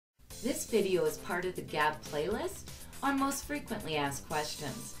This video is part of the GAAB playlist on most frequently asked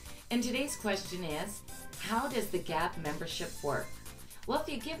questions. And today's question is, how does the GAAB membership work? Well, if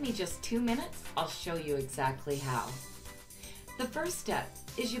you give me just 2 minutes, I'll show you exactly how. The first step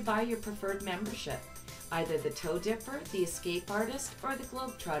is you buy your preferred membership, either the Toe Dipper, the Escape Artist, or the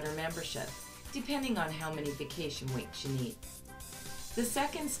Trotter membership, depending on how many vacation weeks you need. The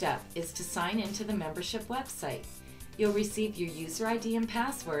second step is to sign into the membership website. You'll receive your user ID and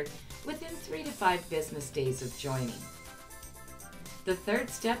password within 3 to 5 business days of joining. The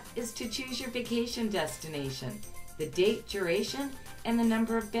third step is to choose your vacation destination, the date, duration, and the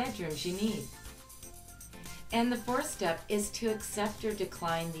number of bedrooms you need. And the fourth step is to accept or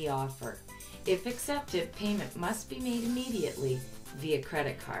decline the offer. If accepted, payment must be made immediately via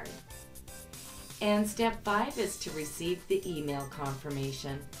credit card. And step 5 is to receive the email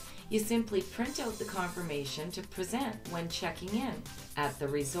confirmation. You simply print out the confirmation to present when checking in at the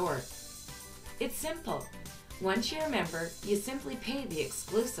resort. It's simple. Once you're a member, you simply pay the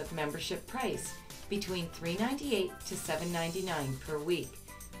exclusive membership price between $3.98 to $7.99 per week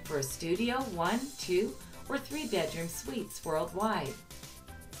for a studio, 1, 2, or 3 bedroom suites worldwide.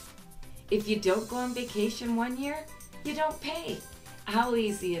 If you don't go on vacation 1 year, you don't pay. How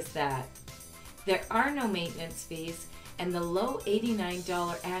easy is that? There are no maintenance fees, and the low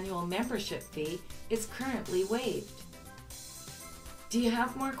 $89 annual membership fee is currently waived. Do you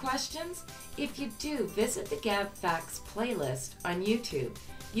have more questions? If you do, visit the GAAB Facts playlist on YouTube.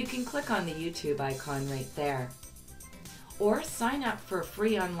 You can click on the YouTube icon right there. Or sign up for a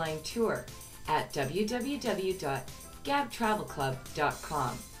free online tour at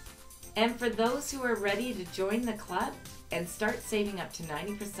www.gaabtravelclub.com. And for those who are ready to join the club and start saving up to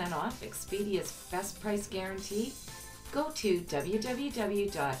 90% off Expedia's best price guarantee, go to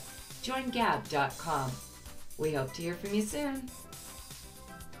www.joingaab.com. We hope to hear from you soon.